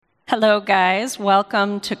Hello, guys.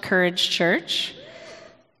 Welcome to Courage Church.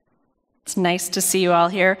 It's nice to see you all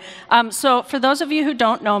here. So for those of you who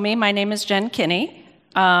don't know me, my name is Jen Kinney.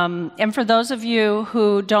 And for those of you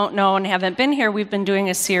who don't know and haven't been here, we've been doing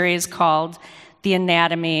a series called The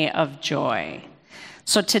Anatomy of Joy.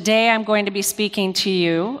 So today I'm going to be speaking to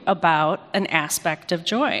you about an aspect of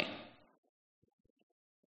joy.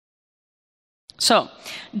 So,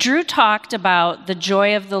 Drew talked about the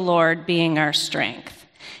joy of the Lord being our strength.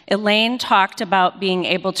 Elaine talked about being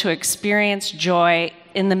able to experience joy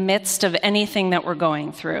in the midst of anything that we're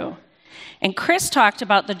going through. And Chris talked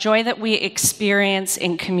about the joy that we experience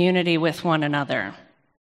in community with one another.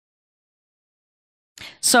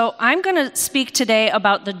 So I'm going to speak today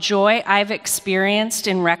about the joy I've experienced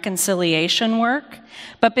in reconciliation work.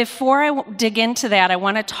 But before I dig into that, I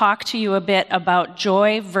want to talk to you a bit about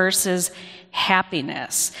joy versus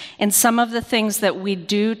happiness and some of the things that we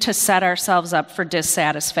do to set ourselves up for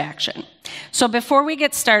dissatisfaction. So before we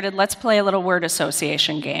get started, let's play a little word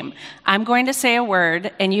association game. I'm going to say a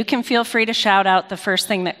word, and you can feel free to shout out the first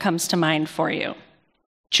thing that comes to mind for you.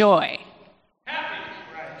 Joy.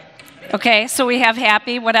 Happy. Okay, so we have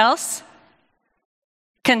happy. What else?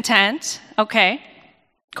 Content. Okay.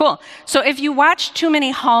 Cool. So if you watch too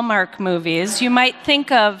many Hallmark movies, you might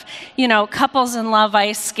think of, couples in love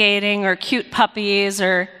ice skating or cute puppies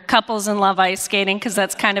or couples in love ice skating because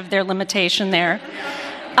that's kind of their limitation there.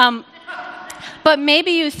 But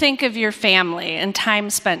maybe you think of your family and time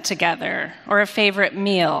spent together or a favorite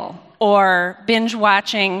meal or binge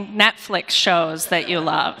watching Netflix shows that you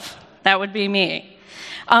love. That would be me.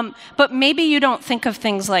 But maybe you don't think of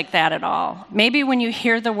things like that at all. Maybe when you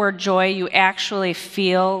hear the word joy, you actually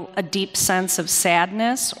feel a deep sense of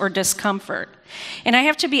sadness or discomfort. And I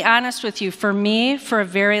have to be honest with you, for me, for a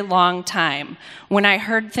very long time, when I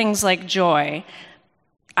heard things like joy,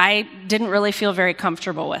 I didn't really feel very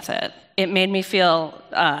comfortable with it. It made me feel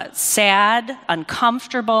sad,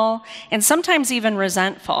 uncomfortable, and sometimes even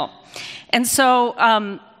resentful. And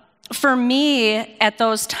so, for me, at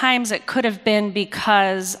those times, it could have been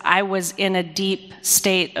because I was in a deep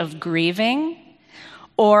state of grieving,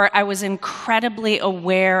 or I was incredibly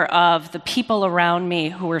aware of the people around me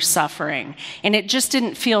who were suffering. And it just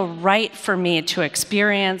didn't feel right for me to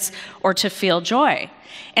experience or to feel joy.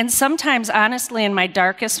 And sometimes, honestly, in my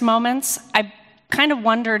darkest moments, I kind of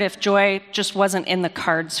wondered if joy just wasn't in the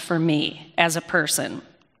cards for me as a person.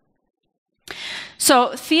 So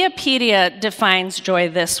Theopedia defines joy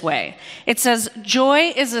this way. It says,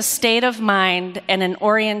 joy is a state of mind and an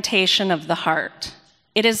orientation of the heart.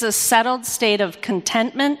 It is a settled state of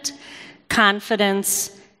contentment,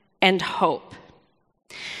 confidence, and hope.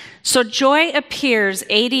 So joy appears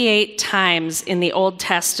 88 times in the Old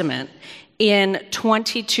Testament in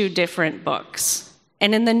 22 different books.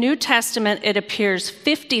 And in the New Testament, it appears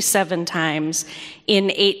 57 times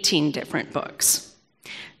in 18 different books.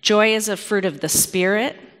 Joy is a fruit of the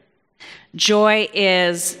Spirit. Joy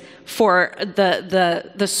is for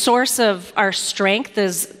the source of our strength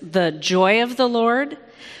is the joy of the Lord.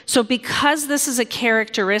 So because this is a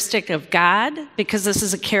characteristic of God, because this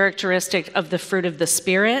is a characteristic of the fruit of the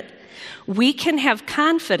Spirit, we can have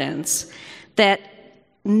confidence that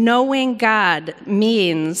knowing God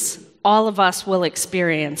means all of us will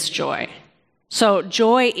experience joy. So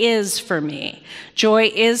joy is for me.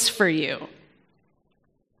 Joy is for you.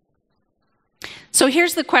 So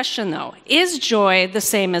here's the question, though. Is joy the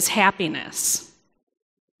same as happiness?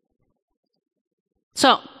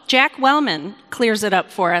 So Jack Wellman clears it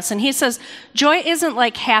up for us, and he says, joy isn't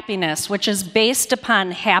like happiness, which is based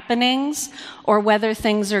upon happenings or whether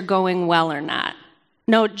things are going well or not.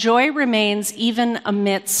 No, joy remains even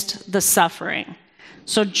amidst the suffering.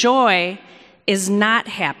 So joy is not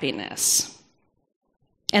happiness.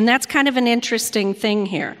 And that's kind of an interesting thing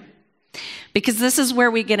here, because this is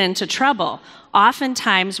where we get into trouble.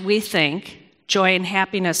 Oftentimes we think joy and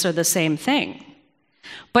happiness are the same thing.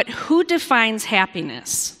 But who defines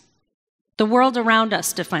happiness? The world around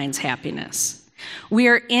us defines happiness. We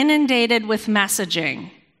are inundated with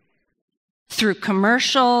messaging through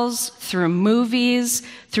commercials, through movies,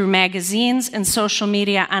 through magazines and social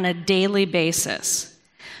media on a daily basis.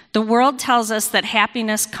 The world tells us that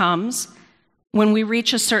happiness comes when we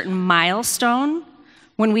reach a certain milestone,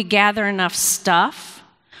 when we gather enough stuff,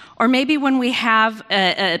 or maybe when we have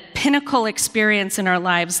a pinnacle experience in our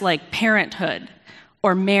lives like parenthood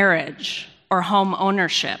or marriage or home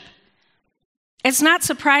ownership. It's not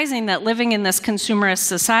surprising that living in this consumerist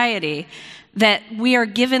society that we are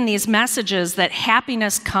given these messages that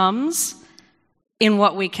happiness comes in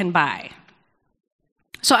what we can buy.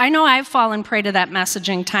 So I know I've fallen prey to that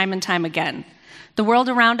messaging time and time again. The world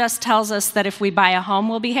around us tells us that if we buy a home,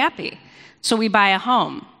 we'll be happy. So we buy a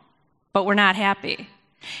home, but we're not happy.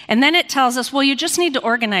 And then it tells us, well, you just need to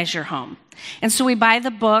organize your home. And so we buy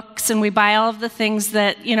the books and we buy all of the things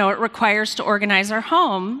that, it requires to organize our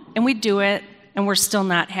home, and we do it, and we're still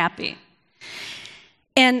not happy.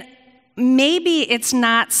 And maybe it's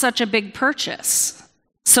not such a big purchase.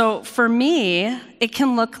 So for me, it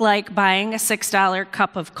can look like buying a $6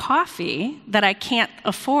 cup of coffee that I can't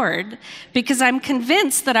afford because I'm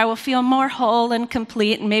convinced that I will feel more whole and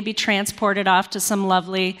complete and maybe transported off to some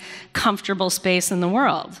lovely, comfortable space in the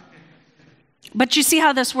world. But you see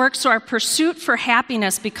how this works? So our pursuit for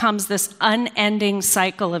happiness becomes this unending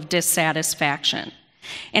cycle of dissatisfaction.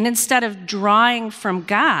 And instead of drawing from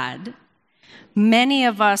God, many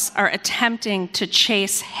of us are attempting to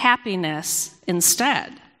chase happiness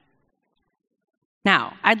instead.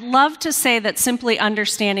 Now, I'd love to say that simply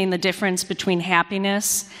understanding the difference between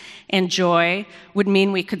happiness and joy would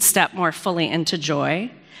mean we could step more fully into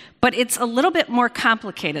joy, but it's a little bit more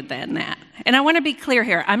complicated than that. And I want to be clear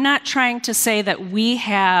here. I'm not trying to say that we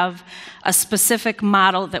have a specific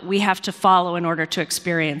model that we have to follow in order to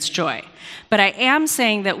experience joy. But I am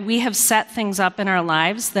saying that we have set things up in our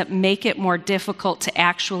lives that make it more difficult to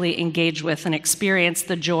actually engage with and experience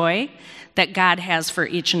the joy that God has for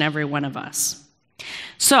each and every one of us.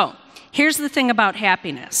 So, here's the thing about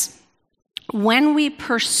happiness. When we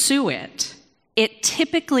pursue it, it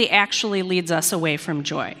typically actually leads us away from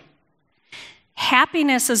joy.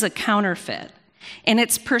 Happiness is a counterfeit, and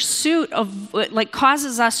its pursuit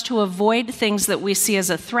causes us to avoid things that we see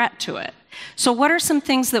as a threat to it. So what are some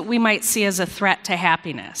things that we might see as a threat to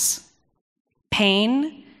happiness?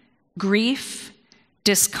 Pain, grief,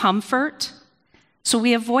 discomfort. So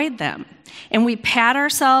we avoid them, and we pat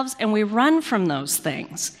ourselves and we run from those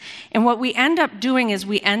things. And what we end up doing is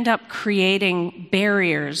we end up creating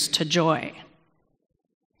barriers to joy.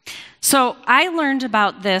 So I learned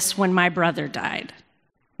about this when my brother died.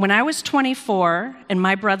 When I was 24 and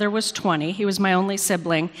my brother was 20, he was my only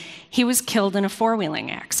sibling, he was killed in a four-wheeling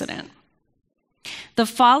accident. The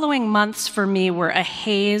following months for me were a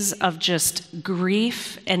haze of just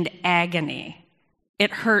grief and agony.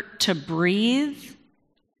 It hurt to breathe.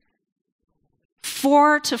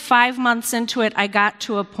 4 to 5 months into it, I got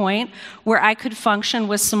to a point where I could function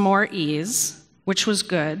with some more ease, which was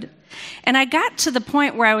good. And I got to the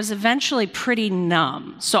point where I was eventually pretty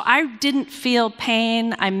numb. So I didn't feel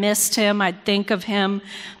pain. I missed him. I'd think of him.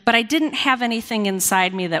 But I didn't have anything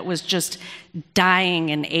inside me that was just dying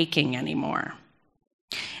and aching anymore.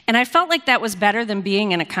 And I felt like that was better than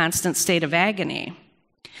being in a constant state of agony.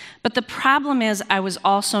 But the problem is I was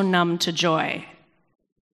also numb to joy.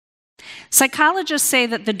 Psychologists say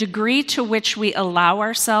that the degree to which we allow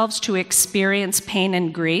ourselves to experience pain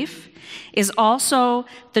and grief is also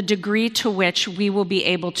the degree to which we will be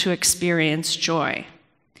able to experience joy.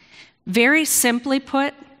 Very simply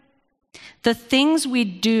put, the things we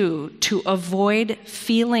do to avoid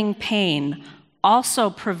feeling pain also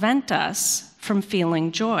prevent us from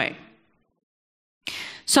feeling joy.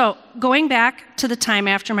 So going back to the time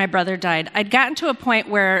after my brother died, I'd gotten to a point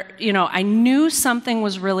where, I knew something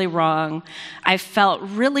was really wrong. I felt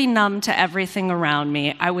really numb to everything around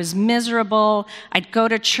me. I was miserable. I'd go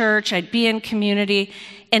to church. I'd be in community.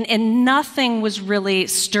 And nothing was really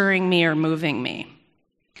stirring me or moving me.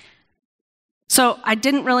 So I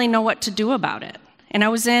didn't really know what to do about it. And I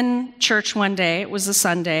was in church one day, it was a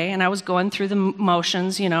Sunday, and I was going through the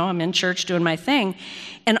motions, I'm in church doing my thing.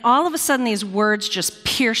 And all of a sudden these words just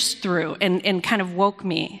pierced through and kind of woke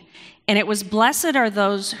me. And it was, "Blessed are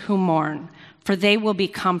those who mourn, for they will be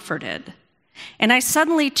comforted." And I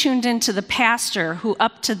suddenly tuned into the pastor who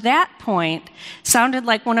up to that point sounded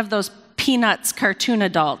like one of those Peanuts cartoon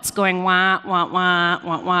adults going wah, wah, wah,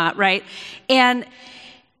 wah, wah, right? And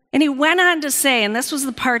he went on to say, and this was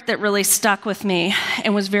the part that really stuck with me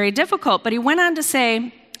and was very difficult, but he went on to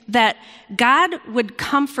say that God would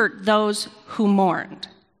comfort those who mourned.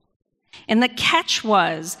 And the catch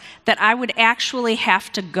was that I would actually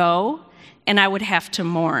have to go and I would have to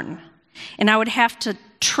mourn. And I would have to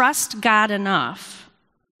trust God enough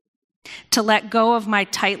to let go of my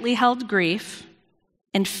tightly held grief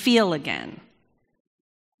and feel again.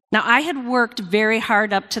 Now, I had worked very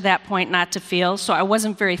hard up to that point not to feel, so I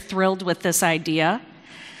wasn't very thrilled with this idea.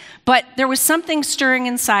 But there was something stirring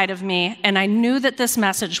inside of me, and I knew that this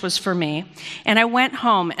message was for me. And I went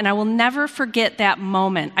home, and I will never forget that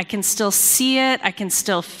moment. I can still see it. I can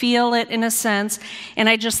still feel it in a sense. And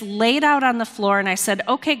I just laid out on the floor, and I said,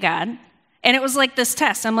 "Okay, God." And it was like this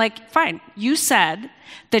test. I'm like, "Fine, you said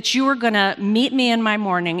that you were going to meet me in my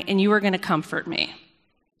mourning, and you were going to comfort me.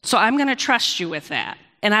 So I'm going to trust you with that.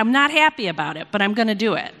 And I'm not happy about it, but I'm going to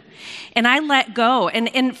do it. And I let go.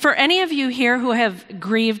 And for any of you here who have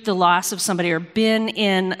grieved the loss of somebody or been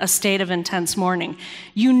in a state of intense mourning,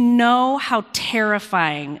 you know how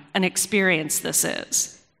terrifying an experience this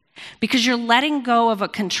is. Because you're letting go of a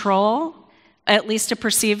control, at least a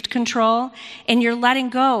perceived control, and you're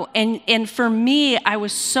letting go. And for me, I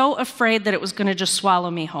was so afraid that it was going to just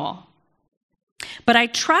swallow me whole. But I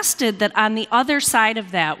trusted that on the other side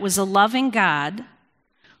of that was a loving God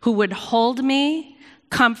who would hold me,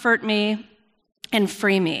 comfort me, and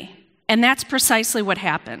free me. And that's precisely what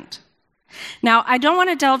happened. Now, I don't want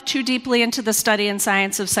to delve too deeply into the study and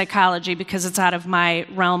science of psychology because it's out of my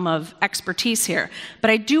realm of expertise here. But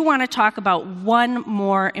I do want to talk about one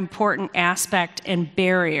more important aspect and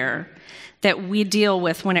barrier that we deal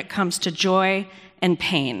with when it comes to joy and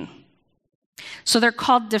pain. So they're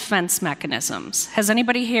called defense mechanisms. Has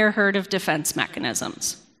anybody here heard of defense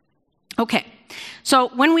mechanisms? Okay. So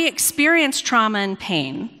when we experience trauma and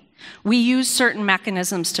pain, we use certain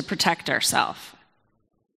mechanisms to protect ourselves.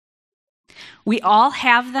 We all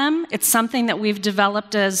have them. It's something that we've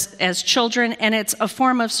developed as children, and it's a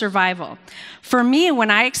form of survival. For me,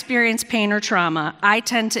 when I experience pain or trauma, I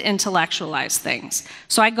tend to intellectualize things.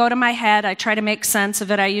 So I go to my head, I try to make sense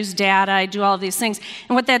of it, I use data, I do all of these things.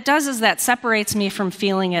 And what that does is that separates me from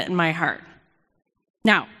feeling it in my heart.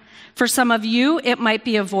 Now, for some of you, it might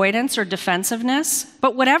be avoidance or defensiveness,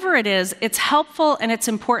 but whatever it is, it's helpful and it's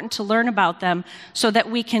important to learn about them so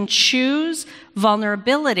that we can choose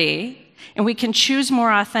vulnerability and we can choose more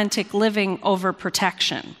authentic living over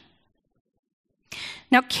protection.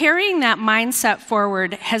 Now, carrying that mindset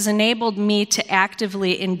forward has enabled me to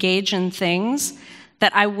actively engage in things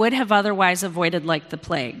that I would have otherwise avoided like the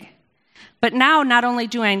plague. But now, not only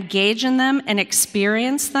do I engage in them and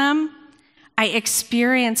experience them, I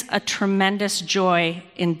experience a tremendous joy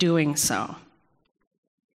in doing so.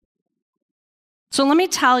 So let me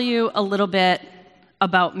tell you a little bit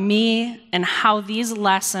about me and how these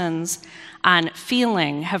lessons on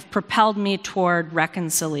feeling have propelled me toward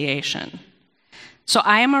reconciliation. So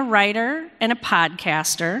I am a writer and a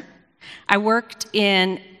podcaster. I worked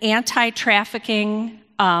in anti-trafficking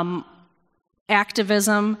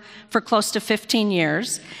activism for close to 15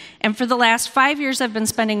 years. And for the last 5 years, I've been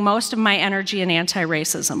spending most of my energy in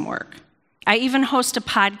anti-racism work. I even host a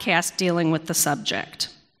podcast dealing with the subject.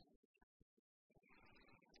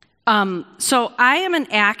 So I am an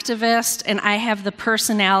activist, and I have the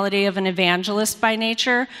personality of an evangelist by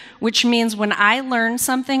nature, which means when I learn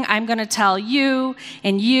something, I'm going to tell you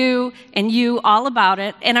and you and you all about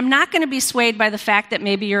it, and I'm not going to be swayed by the fact that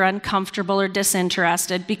maybe you're uncomfortable or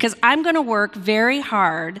disinterested, because I'm going to work very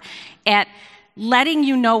hard at letting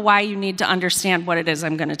you know why you need to understand what it is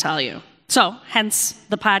I'm going to tell you. So, hence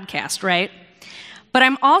the podcast, right? But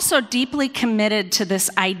I'm also deeply committed to this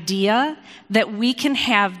idea that we can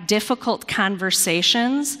have difficult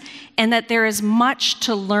conversations and that there is much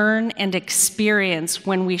to learn and experience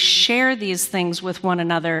when we share these things with one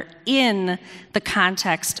another in the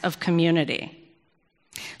context of community.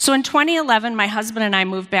 So in 2011, my husband and I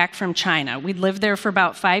moved back from China. We'd lived there for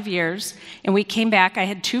about 5 years, and we came back. I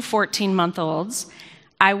had 2 14-month-olds.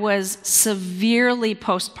 I was severely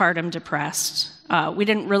postpartum depressed. We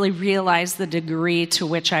didn't really realize the degree to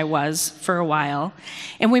which I was for a while.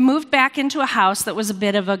 And we moved back into a house that was a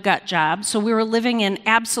bit of a gut job, so we were living in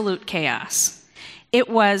absolute chaos. It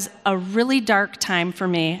was a really dark time for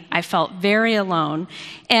me. I felt very alone.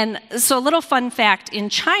 And so a little fun fact, in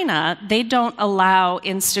China, they don't allow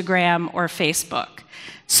Instagram or Facebook.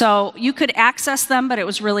 So you could access them, but it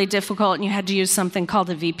was really difficult, and you had to use something called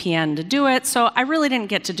a VPN to do it, so I really didn't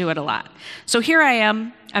get to do it a lot. So here I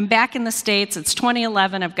am. I'm back in the States. It's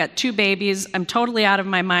 2011. I've got 2 babies. I'm totally out of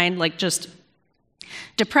my mind, like just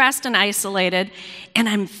depressed and isolated, and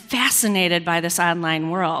I'm fascinated by this online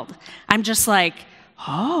world. I'm just like,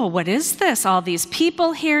 oh, what is this? All these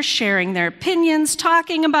people here sharing their opinions,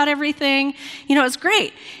 talking about everything. You know, it's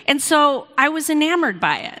great. And so I was enamored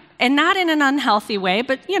by it. And not in an unhealthy way,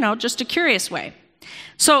 but, you know, just a curious way.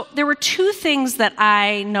 So there were 2 things that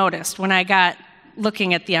I noticed when I got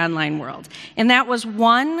looking at the online world. And that was,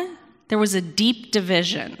 1, there was a deep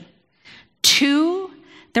division. 2,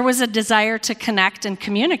 there was a desire to connect and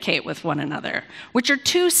communicate with one another, which are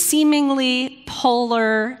 2 seemingly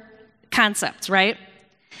polar concepts, right?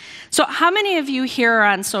 So how many of you here are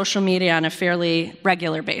on social media on a fairly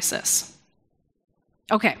regular basis?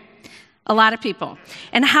 Okay. A lot of people.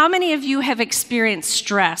 And how many of you have experienced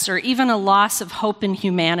stress or even a loss of hope in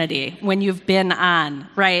humanity when you've been on,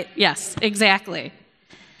 right? Yes, exactly.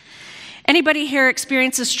 Anybody here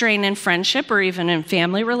experience a strain in friendship or even in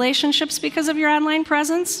family relationships because of your online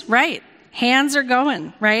presence? Right. Hands are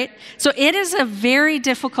going, right? So it is a very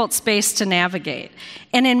difficult space to navigate.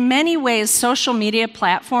 And in many ways, social media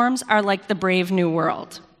platforms are like the brave new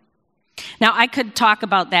world. Now, I could talk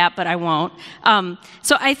about that, but I won't.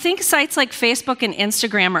 So I think sites like Facebook and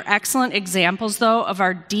Instagram are excellent examples, though, of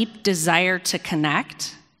our deep desire to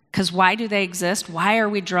connect. Because why do they exist? Why are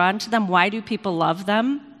we drawn to them? Why do people love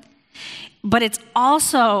them? But it's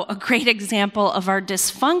also a great example of our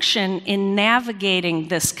dysfunction in navigating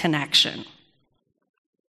this connection.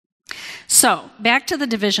 So, back to the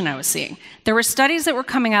division I was seeing. There were studies that were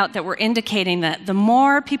coming out that were indicating that the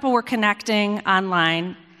more people were connecting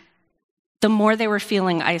online, the more they were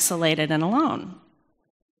feeling isolated and alone.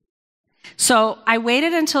 So I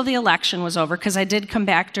waited until the election was over, because I did come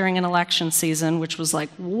back during an election season, which was like,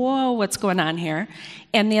 whoa, what's going on here?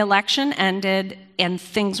 And the election ended, and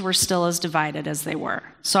things were still as divided as they were.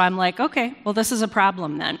 So I'm like, okay, well, this is a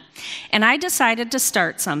problem then. And I decided to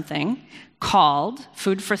start something called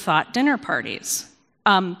Food for Thought dinner parties.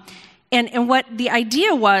 And what the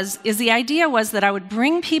idea was that I would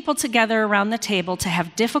bring people together around the table to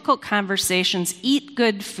have difficult conversations, eat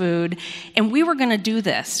good food, and we were going to do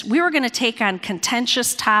this. We were going to take on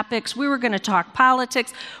contentious topics. We were going to talk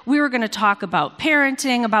politics. We were going to talk about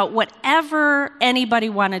parenting, about whatever anybody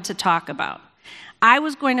wanted to talk about. I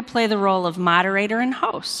was going to play the role of moderator and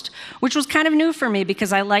host, which was kind of new for me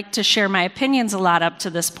because I like to share my opinions a lot up to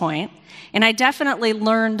this point. And I definitely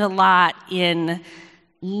learned a lot in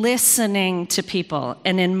listening to people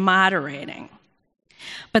and in moderating.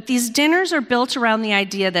 But these dinners are built around the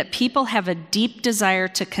idea that people have a deep desire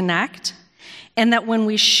to connect, and that when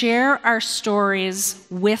we share our stories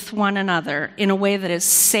with one another in a way that is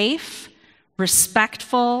safe,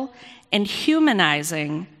 respectful, and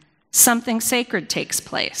humanizing, something sacred takes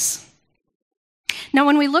place. Now,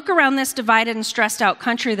 when we look around this divided and stressed out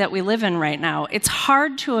country that we live in right now, it's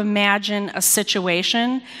hard to imagine a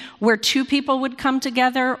situation where 2 people would come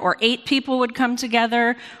together, or 8 people would come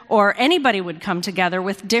together, or anybody would come together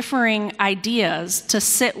with differing ideas to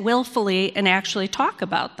sit willfully and actually talk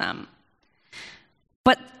about them.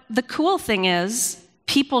 But the cool thing is,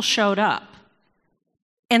 people showed up,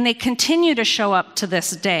 and they continue to show up to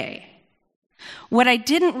this day. What I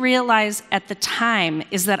didn't realize at the time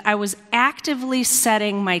is that I was actively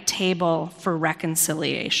setting my table for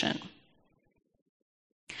reconciliation.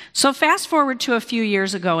 So fast forward to a few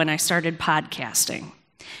years ago when I started podcasting.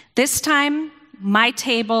 This time, my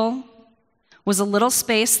table was a little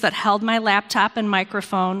space that held my laptop and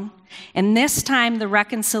microphone, and this time the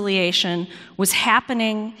reconciliation was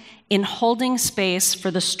happening in holding space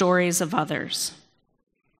for the stories of others.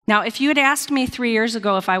 Now, if you had asked me 3 years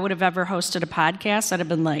ago if I would have ever hosted a podcast, I'd have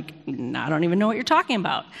been like, I don't even know what you're talking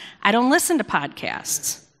about. I don't listen to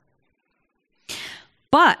podcasts.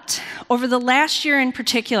 But over the last year in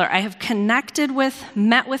particular, I have connected with,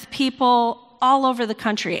 met with people all over the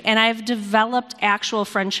country, and I've developed actual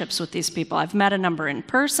friendships with these people. I've met a number in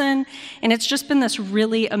person, and it's just been this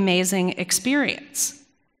really amazing experience.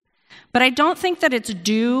 But I don't think that it's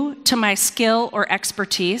due to my skill or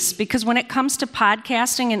expertise, because when it comes to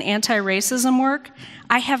podcasting and anti-racism work,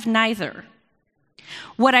 I have neither.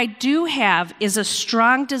 What I do have is a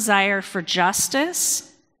strong desire for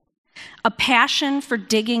justice, a passion for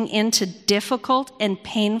digging into difficult and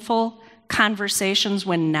painful conversations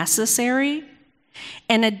when necessary,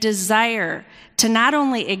 and a desire to not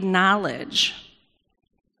only acknowledge,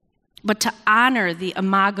 but to honor the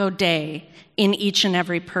Imago Dei in each and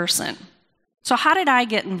every person. So how did I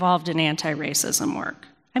get involved in anti-racism work?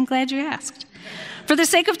 I'm glad you asked. For the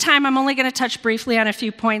sake of time, I'm only going to touch briefly on a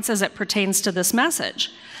few points as it pertains to this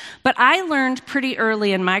message. But I learned pretty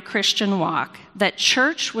early in my Christian walk that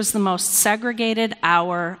church was the most segregated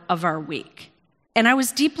hour of our week. And I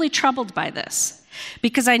was deeply troubled by this,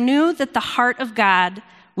 because I knew that the heart of God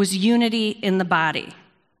was unity in the body.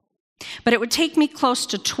 But it would take me close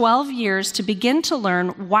to 12 years to begin to learn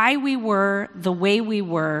why we were the way we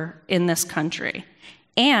were in this country,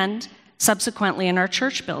 and subsequently in our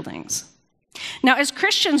church buildings. Now, as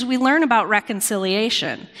Christians, we learn about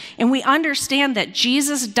reconciliation, and we understand that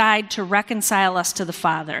Jesus died to reconcile us to the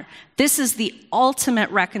Father. This is the ultimate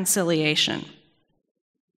reconciliation.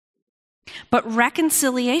 But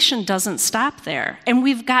reconciliation doesn't stop there. And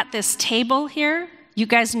we've got this table here. You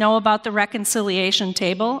guys know about the reconciliation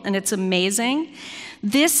table, and it's amazing.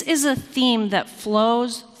 This is a theme that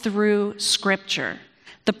flows through Scripture.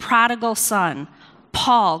 The prodigal son,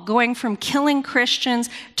 Paul, going from killing Christians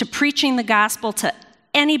to preaching the gospel to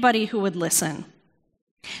anybody who would listen.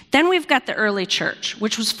 Then we've got the early church,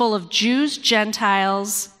 which was full of Jews,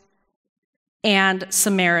 Gentiles, and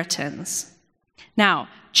Samaritans. Now,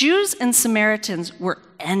 Jews and Samaritans were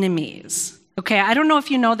enemies. Okay, I don't know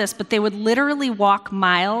if you know this, but they would literally walk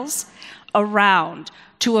miles around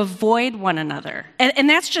to avoid one another. And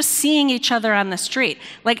that's just seeing each other on the street.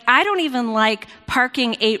 Like, I don't even like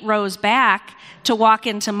parking 8 rows back to walk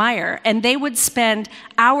into Meijer, and they would spend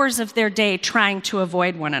hours of their day trying to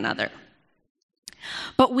avoid one another.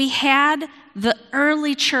 But we had the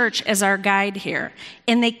early church as our guide here,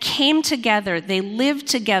 and they came together, they lived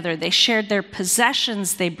together, they shared their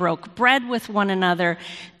possessions, they broke bread with one another,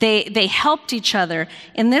 they helped each other,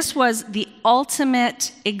 and this was the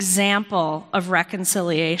ultimate example of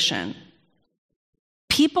reconciliation.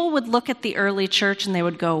 People would look at the early church and they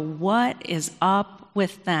would go, what is up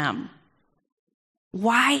with them?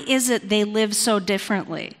 Why is it they live so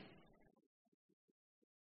differently?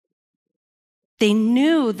 They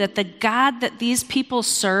knew that the God that these people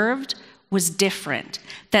served was different,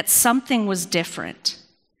 that something was different.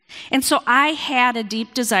 And so I had a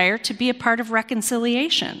deep desire to be a part of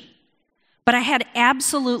reconciliation. But I had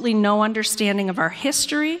absolutely no understanding of our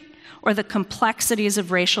history or the complexities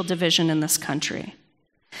of racial division in this country.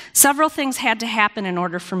 Several things had to happen in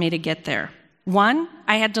order for me to get there. 1,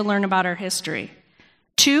 I had to learn about our history.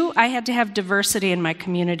 2, I had to have diversity in my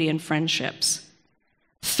community and friendships.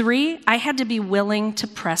 3, I had to be willing to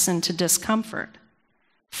press into discomfort.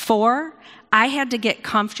 4, I had to get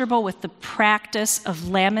comfortable with the practice of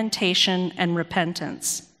lamentation and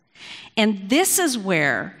repentance. And this is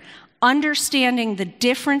where understanding the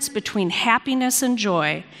difference between happiness and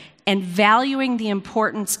joy and valuing the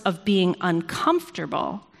importance of being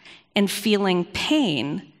uncomfortable and feeling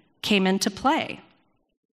pain came into play.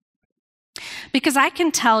 Because I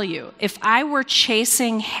can tell you, if I were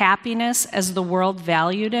chasing happiness as the world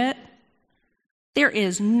valued it, there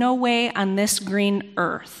is no way on this green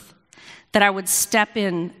earth that I would step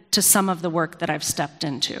into some of the work that I've stepped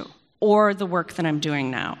into or the work that I'm doing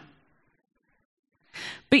now.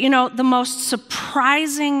 But you know, the most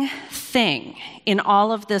surprising thing in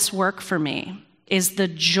all of this work for me is the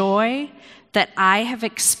joy that I have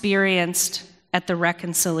experienced at the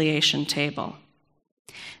reconciliation table.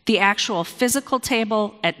 The actual physical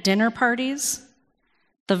table at dinner parties,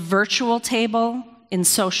 the virtual table in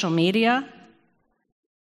social media,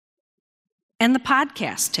 and the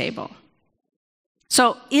podcast table.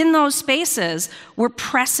 So in those spaces, we're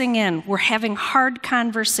pressing in, we're having hard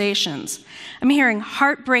conversations. I'm hearing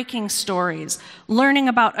heartbreaking stories, learning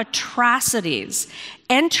about atrocities,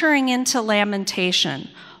 entering into lamentation,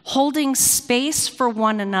 holding space for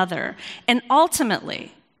one another, and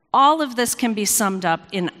ultimately, all of this can be summed up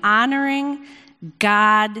in honoring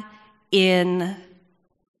God in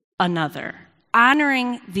another,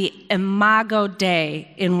 honoring the imago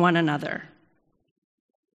Dei in one another.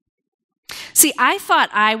 See, I thought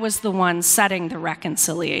I was the one setting the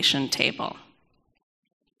reconciliation table.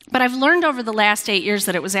 But I've learned over the last 8 years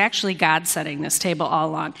that it was actually God setting this table all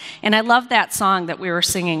along. And I love that song that we were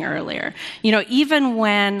singing earlier. You know, even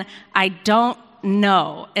when I don't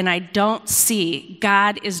know and I don't see,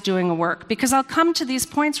 God is doing a work. Because I'll come to these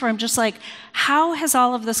points where I'm just like, how has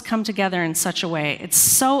all of this come together in such a way? It's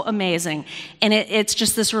so amazing. And it's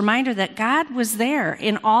just this reminder that God was there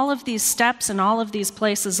in all of these steps and all of these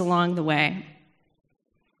places along the way.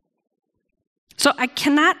 So I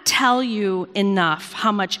cannot tell you enough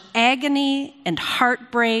how much agony and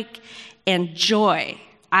heartbreak and joy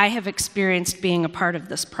I have experienced being a part of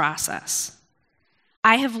this process.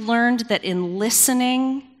 I have learned that in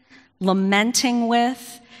listening, lamenting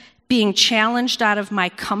with, being challenged out of my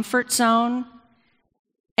comfort zone,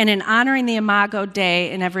 and in honoring the imago Dei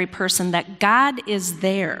in every person, that God is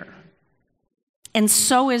there. And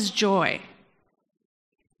so is joy.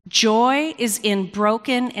 Joy is in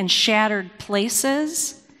broken and shattered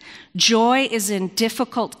places. Joy is in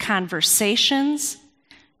difficult conversations.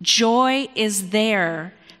 Joy is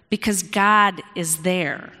there because God is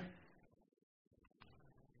there.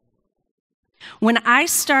 When I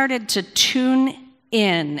started to tune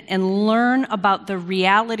in and learn about the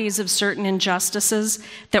realities of certain injustices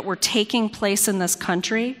that were taking place in this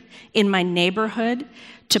country, in my neighborhood,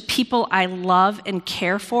 to people I love and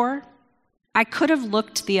care for, I could have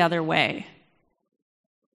looked the other way.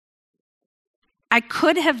 I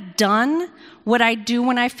could have done what I do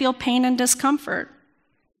when I feel pain and discomfort.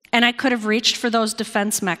 And I could have reached for those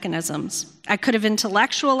defense mechanisms. I could have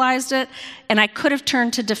intellectualized it, and I could have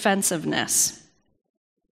turned to defensiveness.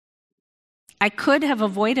 I could have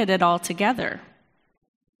avoided it altogether.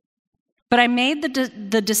 But I made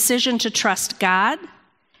the decision to trust God,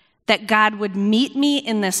 that God would meet me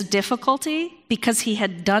in this difficulty because He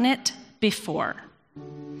had done it before.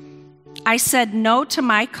 I said no to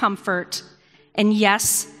my comfort and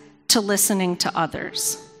yes to listening to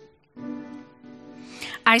others.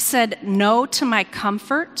 I said no to my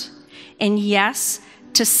comfort and yes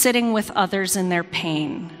to sitting with others in their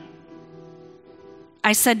pain.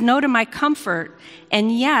 I said no to my comfort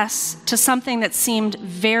and yes to something that seemed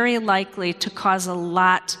very likely to cause a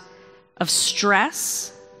lot of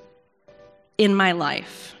stress in my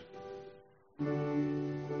life.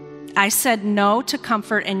 I said no to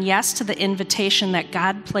comfort and yes to the invitation that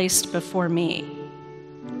God placed before me.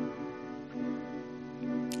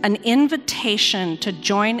 An invitation to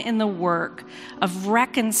join in the work of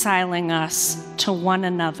reconciling us to one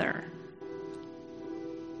another.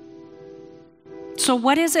 So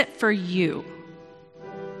what is it for you?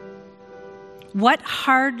 What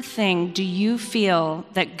hard thing do you feel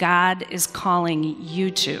that God is calling you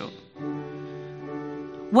to?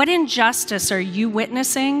 What injustice are you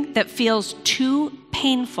witnessing that feels too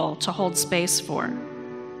painful to hold space for?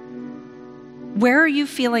 Where are you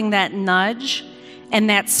feeling that nudge and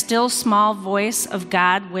that still small voice of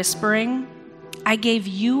God whispering, I gave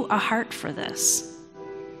you a heart for this.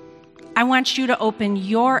 I want you to open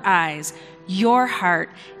your eyes, your heart,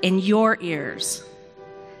 and your ears.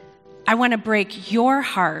 I want to break your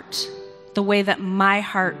heart the way that my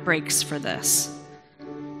heart breaks for this.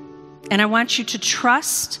 And I want you to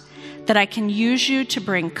trust that I can use you to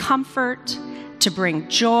bring comfort, to bring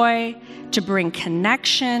joy, to bring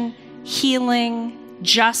connection, healing,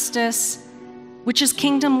 justice, which is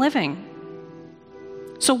kingdom living.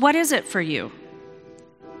 So what is it for you?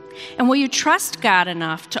 And will you trust God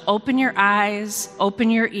enough to open your eyes, open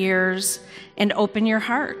your ears, and open your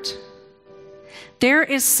heart? There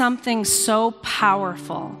is something so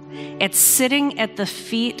powerful at sitting at the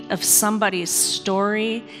feet of somebody's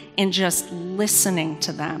story and just listening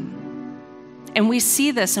to them. And we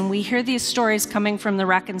see this and we hear these stories coming from the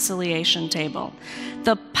reconciliation table.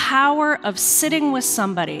 The power of sitting with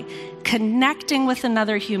somebody, connecting with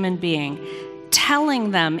another human being,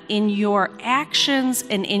 telling them in your actions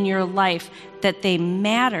and in your life that they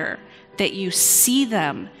matter, that you see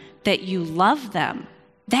them, that you love them.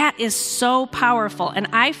 That is so powerful, and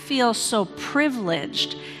I feel so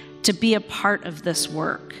privileged to be a part of this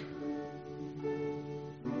work.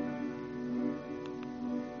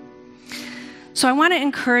 So I want to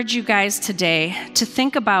encourage you guys today to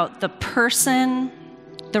think about the person,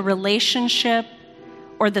 the relationship,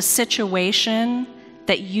 or the situation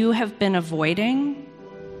that you have been avoiding.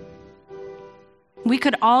 We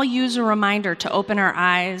could all use a reminder to open our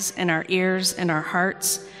eyes and our ears and our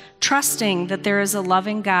hearts, trusting that there is a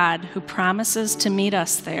loving God who promises to meet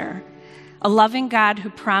us there, a loving God who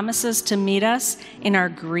promises to meet us in our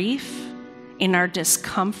grief, in our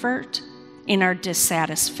discomfort, in our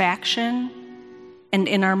dissatisfaction, and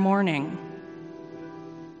in our mourning.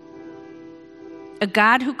 A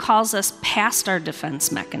God who calls us past our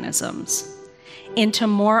defense mechanisms into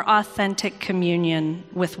more authentic communion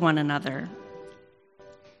with one another.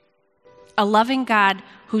 A loving God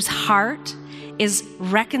whose heart is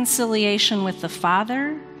reconciliation with the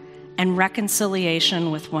Father and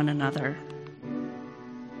reconciliation with one another.